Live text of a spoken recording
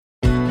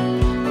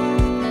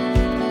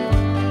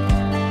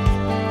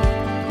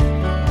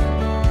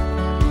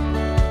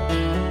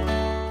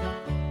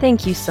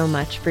Thank you so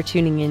much for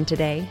tuning in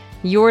today.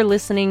 You're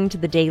listening to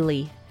The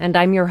Daily, and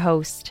I'm your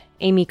host,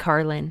 Amy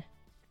Carlin.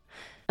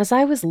 As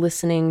I was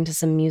listening to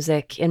some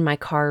music in my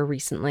car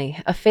recently,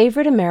 a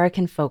favorite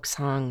American folk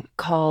song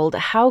called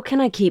How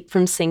Can I Keep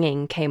From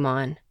Singing came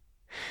on.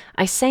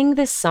 I sang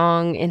this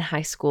song in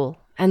high school,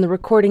 and the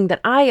recording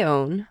that I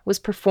own was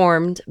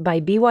performed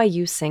by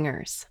BYU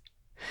singers.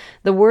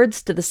 The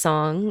words to the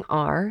song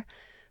are,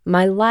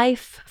 "My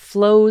life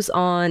flows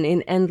on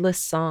in endless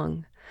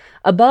song.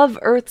 Above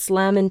earth's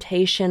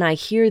lamentation, I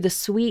hear the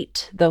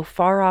sweet, though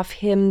far-off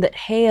hymn that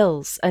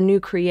hails a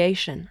new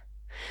creation.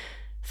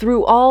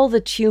 Through all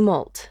the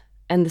tumult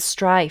and the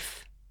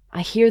strife,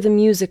 I hear the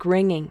music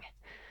ringing.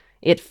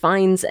 It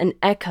finds an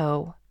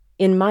echo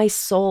in my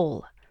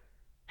soul.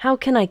 How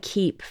can I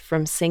keep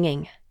from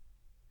singing?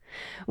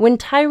 When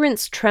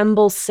tyrants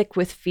tremble sick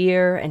with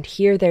fear and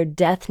hear their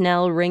death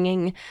knell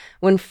ringing,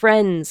 when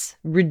friends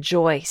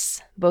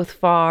rejoice both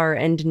far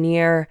and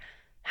near,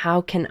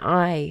 how can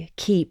I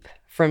keep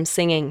from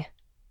singing?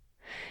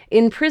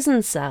 In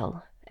prison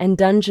cell and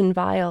dungeon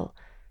vile,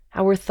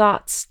 our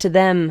thoughts to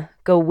them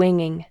go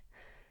winging.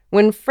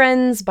 When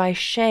friends by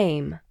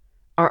shame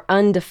are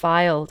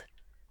undefiled,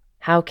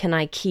 how can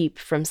I keep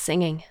from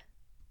singing?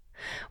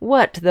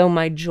 What though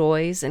my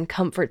joys and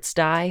comforts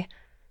die?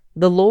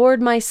 The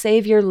Lord my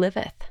Savior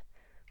liveth.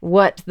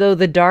 What though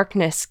the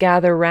darkness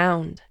gather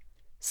round?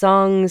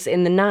 Songs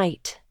in the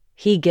night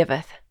he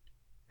giveth.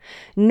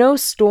 No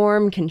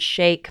storm can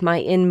shake my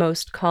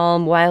inmost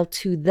calm while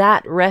to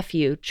that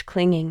refuge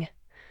clinging.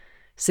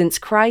 Since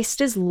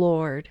Christ is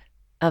Lord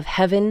of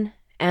heaven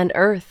and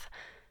earth,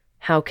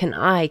 how can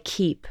I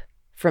keep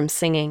from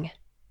singing?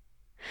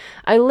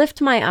 I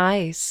lift my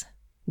eyes,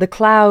 the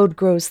cloud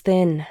grows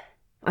thin,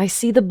 I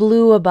see the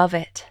blue above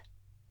it,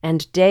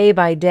 and day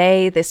by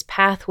day this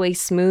pathway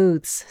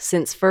smooths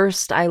since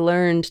first I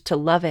learned to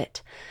love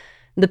it.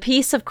 The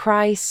peace of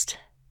Christ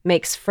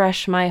makes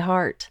fresh my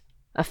heart,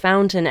 a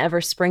fountain ever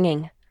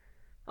springing.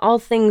 All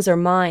things are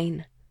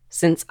mine,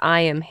 since I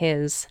am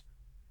his.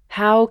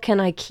 How can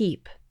I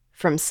keep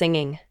from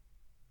singing?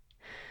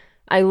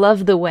 I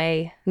love the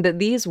way that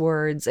these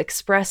words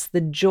express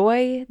the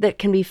joy that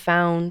can be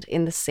found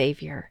in the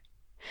Savior.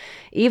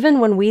 Even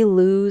when we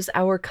lose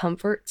our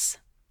comforts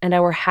and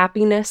our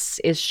happiness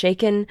is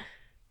shaken,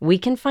 we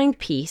can find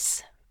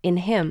peace in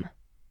him.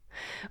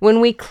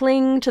 When we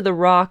cling to the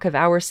rock of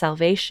our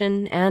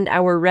salvation and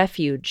our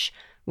refuge,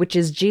 which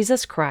is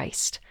Jesus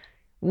Christ,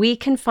 we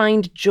can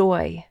find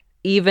joy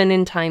even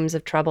in times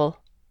of trouble.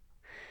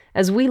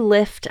 As we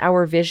lift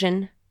our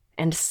vision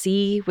and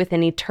see with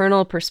an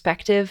eternal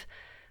perspective,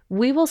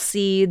 we will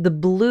see the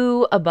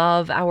blue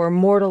above our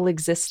mortal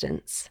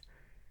existence.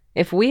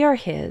 If we are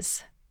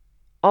his,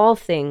 all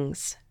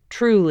things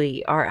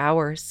truly are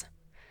ours.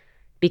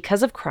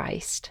 Because of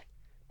Christ,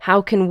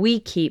 how can we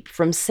keep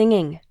from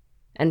singing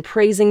and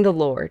praising the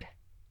Lord?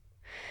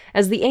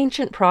 As the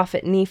ancient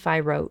prophet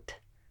Nephi wrote,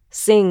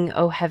 "Sing,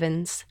 O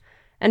heavens,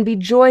 and be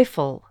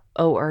joyful,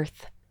 O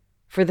earth,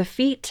 for the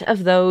feet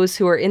of those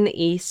who are in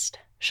the east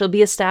shall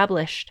be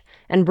established,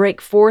 and break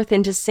forth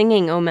into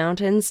singing, O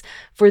mountains,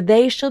 for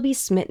they shall be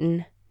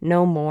smitten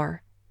no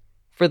more.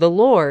 For the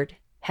Lord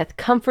hath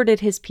comforted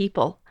his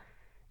people,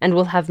 and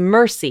will have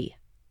mercy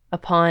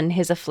upon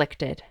his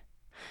afflicted."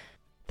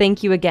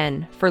 Thank you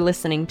again for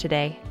listening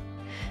today.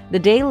 The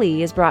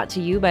Daily is brought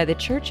to you by the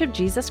Church of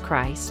Jesus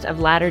Christ of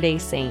Latter-day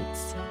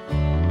Saints.